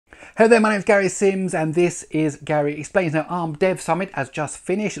Hello there, my name is Gary Sims and this is Gary Explains. Now, Arm DevSummit has just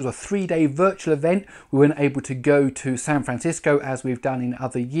finished. It was a 3-day virtual event. We weren't able to go to San Francisco as we've done in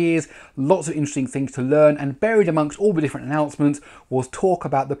other years. Lots of interesting things to learn, and buried amongst all the different announcements was talk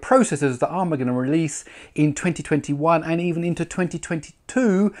about the processors that Arm are going to release in 2021 and even into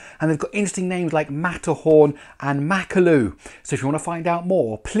 2022. And they've got interesting names like Matterhorn and Makalu. So if you want to find out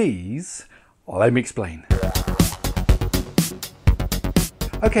more, please let me explain.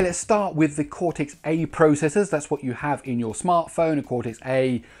 Okay, let's start with the Cortex A processors. That's what you have in your smartphone, a Cortex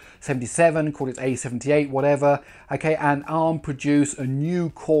A77, Cortex A78, whatever. Okay, and Arm produce a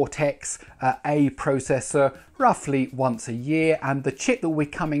new Cortex A processor roughly once a year, and the chip that will be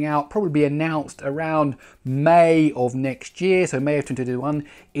coming out probably be announced around May of next year, so May of 2021,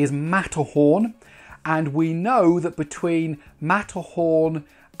 is Matterhorn. And we know that between Matterhorn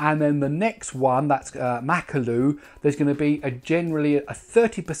and then the next one, that's Makalu, there's going to be generally a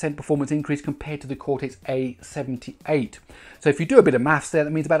 30% performance increase compared to the Cortex A78. So if you do a bit of maths there, that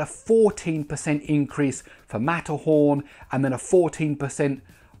means about a 14% increase for Matterhorn, and then a 14%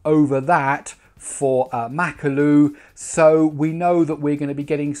 over that for Makalu. So we know that we're going to be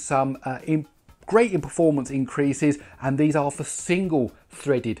getting some great performance increases, and these are for single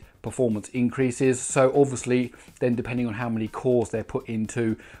threaded performance increases. So obviously then, depending on how many cores they're put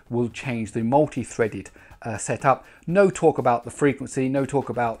into, will change the multi-threaded setup. No talk about the frequency, no talk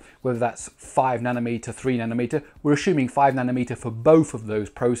about whether that's 5 nanometer, 3 nanometer. We're assuming 5 nanometer for both of those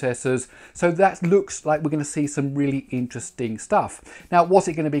processors. So that looks like we're going to see some really interesting stuff. Now, what's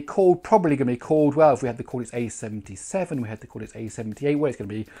it going to be called? Probably going to be called, well, if we had the Cortex A77, we had the Cortex A78, well, it's going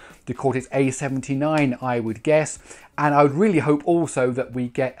to be the Cortex A79, I would guess. And I would really hope also that we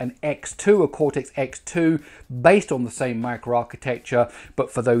get an X2, a Cortex X2, based on the same microarchitecture,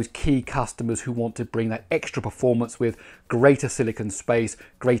 but for those key customers who want to bring that extra performance with greater silicon space,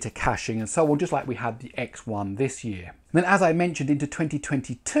 greater caching, and so on, just like we had the X1 this year. Then, as I mentioned, into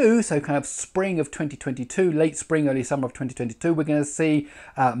 2022, so kind of spring of 2022, late spring, early summer of 2022, we're going to see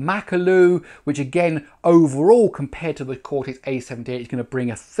Makalu, which again, overall, compared to the Cortex A78, is going to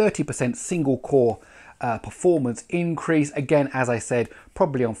bring a 30% single core performance increase. Again, as I said,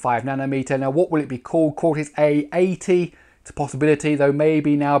 probably on 5 nanometer. Now, what will it be called? Cortex A80? It's a possibility, though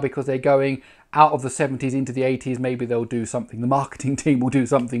maybe now, because they're going out of the 70s into the 80s, maybe they'll do something. The marketing team will do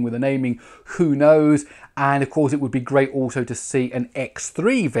something with the naming, who knows? And of course, it would be great also to see an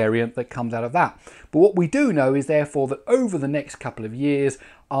X3 variant that comes out of that. But what we do know is therefore that over the next couple of years,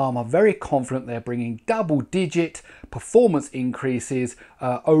 Arm are very confident they're bringing double-digit performance increases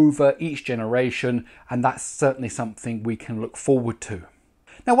over each generation, and that's certainly something we can look forward to.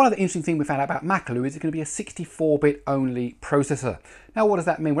 Now, one of the interesting things we found out about Makalu is it's going to be a 64-bit only processor. Now, what does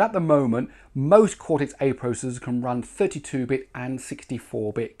that mean? Well, at the moment, most Cortex A processors can run 32-bit and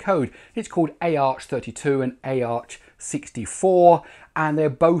 64-bit code. It's called AArch32 and AArch64, and they're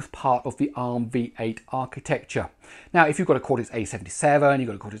both part of the Arm V8 architecture. Now, if you've got a Cortex A77, you've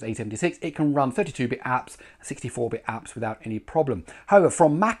got a Cortex A76, it can run 32-bit apps, 64-bit apps without any problem. However,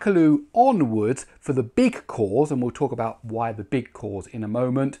 from Makalu onwards, for the big cores, and we'll talk about why the big cores in a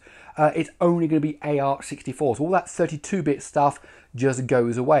moment, it's only going to be AArch64. So all that 32-bit stuff just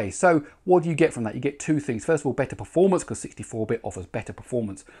goes away. So what do you get from that? You get two things. First of all, better performance, because 64-bit offers better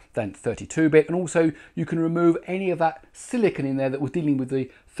performance than 32-bit. And also, you can remove any of that silicon in there that was dealing with the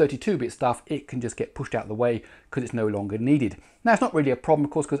 32-bit stuff. It can just get pushed out of the way because it's no longer needed. Now, it's not really a problem,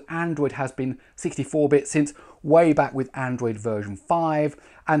 of course, because Android has been 64-bit since way back with Android version 5.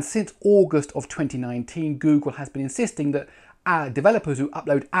 And since August of 2019, Google has been insisting that developers who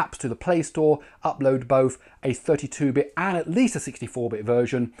upload apps to the Play Store upload both a 32-bit and at least a 64-bit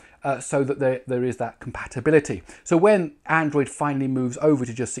version so that there is that compatibility. So when Android finally moves over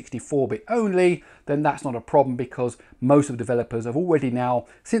to just 64-bit only, then that's not a problem, because most of the developers have already now,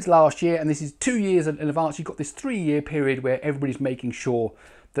 since last year, and this is 2 years in advance, you've got this 3-year period where everybody's making sure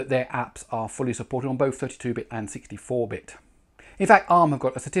that their apps are fully supported on both 32-bit and 64-bit. In fact, Arm have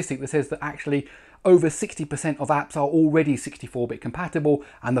got a statistic that says that actually over 60% of apps are already 64-bit compatible,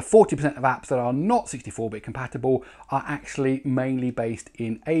 and the 40% of apps that are not 64-bit compatible are actually mainly based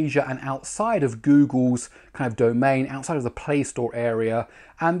in Asia and outside of Google's kind of domain, outside of the Play Store area,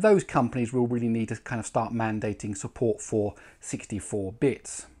 and those companies will really need to kind of start mandating support for 64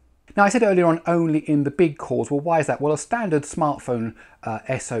 bits. Now, I said earlier on only in the big cores. Well, why is that? Well, a standard smartphone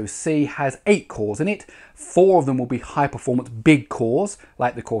SoC has 8 cores in it. 4 of them will be high performance big cores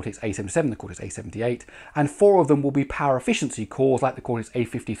like the Cortex A77, the Cortex A78, and 4 of them will be power efficiency cores like the Cortex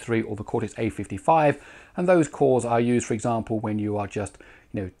A53 or the Cortex A55. And those cores are used, for example, when you are just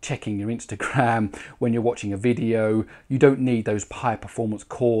checking your Instagram, when you're watching a video. You don't need those high performance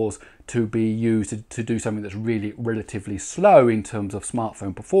cores to be used to do something that's really relatively slow in terms of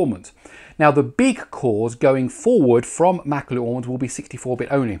smartphone performance. Now, the big cores going forward from Makalu onwards will be 64-bit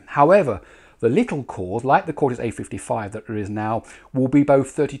only. However, the little cores, like the Cortex A55 that there is now, will be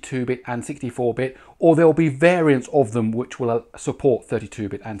both 32-bit and 64-bit, or there will be variants of them which will support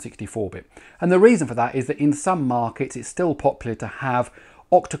 32-bit and 64-bit. And the reason for that is that in some markets it's still popular to have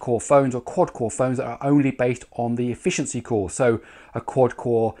octa-core phones or quad-core phones that are only based on the efficiency core. So a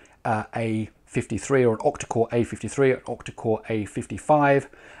quad-core A53 or an octa-core A53, an octa-core A55.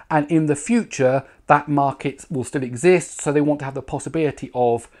 And in the future, that market will still exist, so they want to have the possibility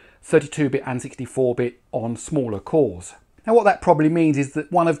of 32-bit and 64-bit on smaller cores. Now, what that probably means is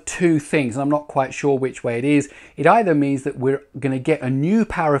that one of two things, and I'm not quite sure which way it is. It either means that we're going to get a new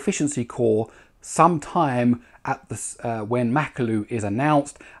power efficiency core sometime at the, when Makalu is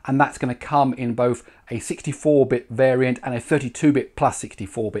announced, and that's going to come in both a 64-bit variant and a 32-bit plus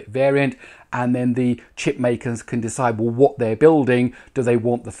 64-bit variant, and then the chip makers can decide, well, what they're building. Do they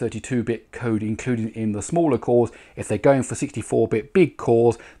want the 32-bit code included in the smaller cores? If they're going for 64-bit big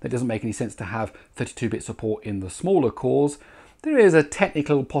cores, that doesn't make any sense to have 32-bit support in the smaller cores. There is a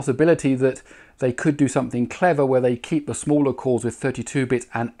technical possibility that they could do something clever where they keep the smaller cores with 32 bits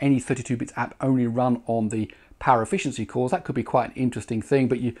and any 32-bit app only run on the power efficiency cores. That could be quite an interesting thing,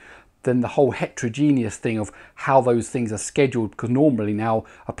 but then the whole heterogeneous thing of how those things are scheduled, because normally now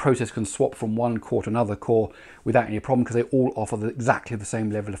a process can swap from one core to another core without any problem because they all offer exactly the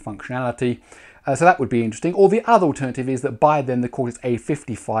same level of functionality. So that would be interesting. Or the other alternative is that by then the Cortex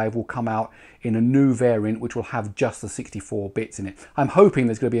A55 will come out in a new variant which will have just the 64 bits in it. I'm hoping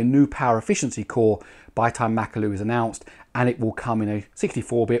there's going to be a new power efficiency core by the time Makalu is announced, and it will come in a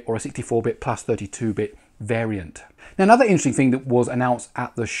 64-bit or a 64-bit plus 32-bit variant. Now, another interesting thing that was announced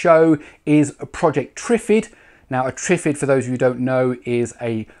at the show is Project Triffid. Now, a Triffid, for those of you who don't know, is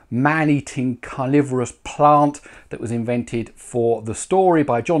a man-eating carnivorous plant that was invented for the story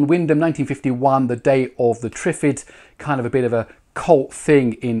by John Wyndham, 1951, the day of the Triffids. Kind of a bit of a cult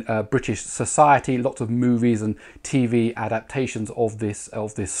thing in British society. Lots of movies and TV adaptations of this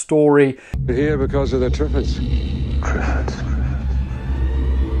story. We're here because of the Triffids. Triffids.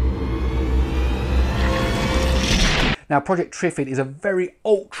 Now, Project Triffid is a very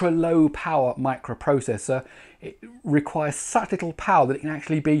ultra low power microprocessor. It requires such little power that it can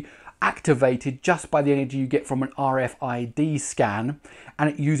actually be activated just by the energy you get from an RFID scan, and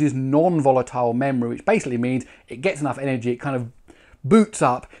it uses non-volatile memory, which basically means it gets enough energy, it kind of boots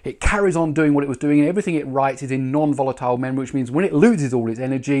up, it carries on doing what it was doing, and everything it writes is in non-volatile memory, which means when it loses all its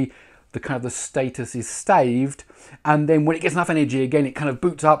energy, the status is staved, and then when it gets enough energy again, it kind of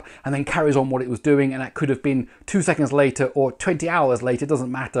boots up and then carries on what it was doing, and that could have been 2 seconds later or 20 hours later, it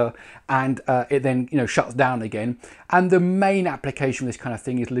doesn't matter, and it then shuts down again. And the main application of this kind of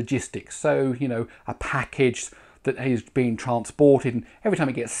thing is logistics. So a package that is being transported, and every time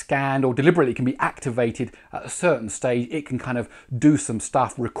it gets scanned or deliberately can be activated at a certain stage, it can kind of do some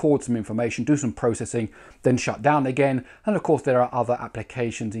stuff, record some information, do some processing, then shut down again. And of course there are other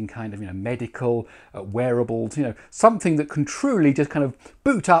applications in kind of medical, wearables, something that can truly just kind of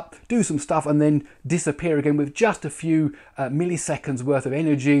boot up, do some stuff, and then disappear again with just a few milliseconds worth of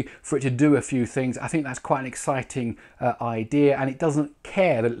energy for it to do a few things. I think that's quite an exciting idea, and it doesn't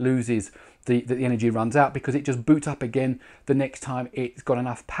care that it loses the energy runs out, because it just boots up again the next time it's got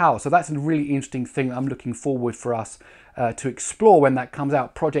enough power. So that's a really interesting thing that I'm looking forward for us to explore when that comes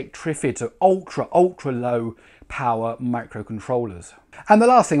out. Project Triffid, so ultra low power microcontrollers. And the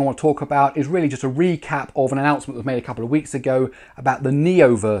last thing I want to talk about is really just a recap of an announcement that was made a couple of weeks ago about the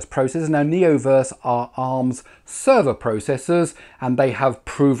Neoverse processors. Now, Neoverse are Arm's server processors, and they have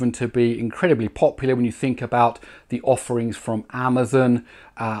proven to be incredibly popular when you think about the offerings from Amazon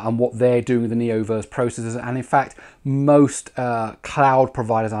and what they're doing with the Neoverse processors. And in fact, most cloud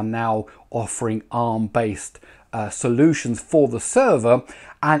providers are now offering Arm-based solutions for the server,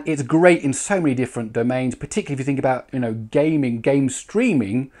 and it's great in so many different domains, particularly if you think about gaming, game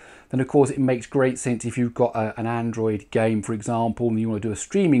streaming. Then of course it makes great sense if you've got an Android game, for example, and you want to do a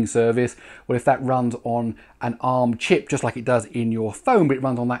streaming service. Well, if that runs on an ARM chip, just like it does in your phone, but it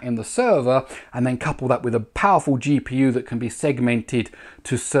runs on that in the server, and then couple that with a powerful GPU that can be segmented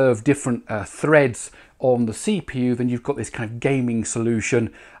to serve different threads on the CPU, then you've got this kind of gaming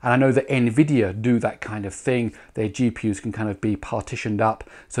solution. And I know that NVIDIA do that kind of thing. Their GPUs can kind of be partitioned up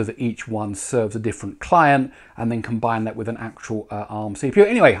so that each one serves a different client, and then combine that with an actual ARM CPU.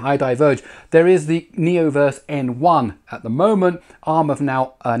 Anyway, I diverge. There is the Neoverse N1 at the moment. ARM have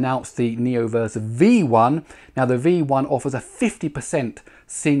now announced the Neoverse V1. Now the V1 offers a 50%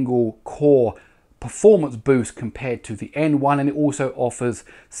 single core performance boost compared to the N1, and it also offers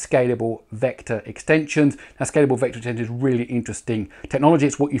scalable vector extensions. Now, scalable vector extension is really interesting technology.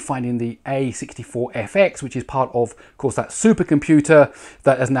 It's what you find in the A64FX, which is part of course, that supercomputer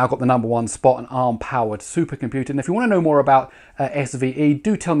that has now got the #1 spot, an ARM-powered supercomputer. And if you want to know more about SVE,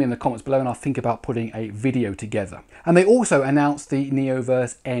 do tell me in the comments below, and I'll think about putting a video together. And they also announced the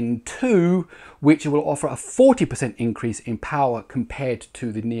Neoverse N2, which will offer a 40% increase in power compared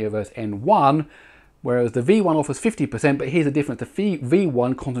to the Neoverse N1, whereas the V1 offers 50%, but here's the difference. The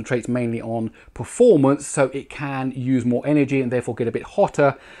V1 concentrates mainly on performance, so it can use more energy and therefore get a bit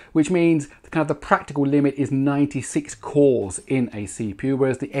hotter, which means kind of the practical limit is 96 cores in a CPU,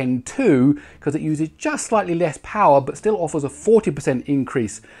 whereas the N2, because it uses just slightly less power, but still offers a 40%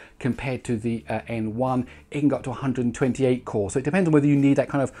 increase compared to the N1, it can go up to 128 cores. So it depends on whether you need that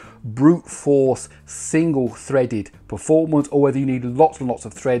kind of brute force, single-threaded performance, or whether you need lots and lots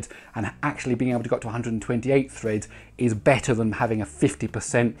of threads, and actually being able to go up to 128 threads is better than having a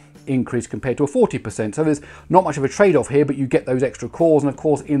 50% increase compared to a 40%. So there's not much of a trade-off here, but you get those extra cores. And of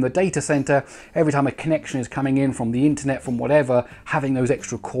course, in the data center, every time a connection is coming in from the internet, from whatever, having those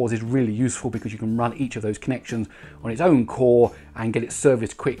extra cores is really useful, because you can run each of those connections on its own core and get it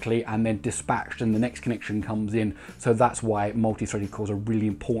serviced quickly and then dispatched, and the next connection comes in. So that's why multi-threaded cores are really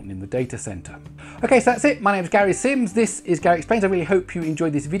important in the data center. Okay, so that's it. My name is Gary Sims. This is Gary Explains. I really hope you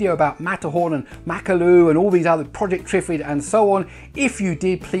enjoyed this video about Matterhorn and Makalu and all these other Project Triffid and so on. If you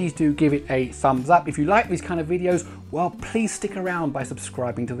did, please do give it a thumbs up. If you like these kind of videos, well, please stick around by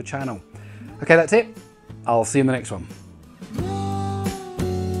subscribing to the channel. Okay, that's it. I'll see you in the next one.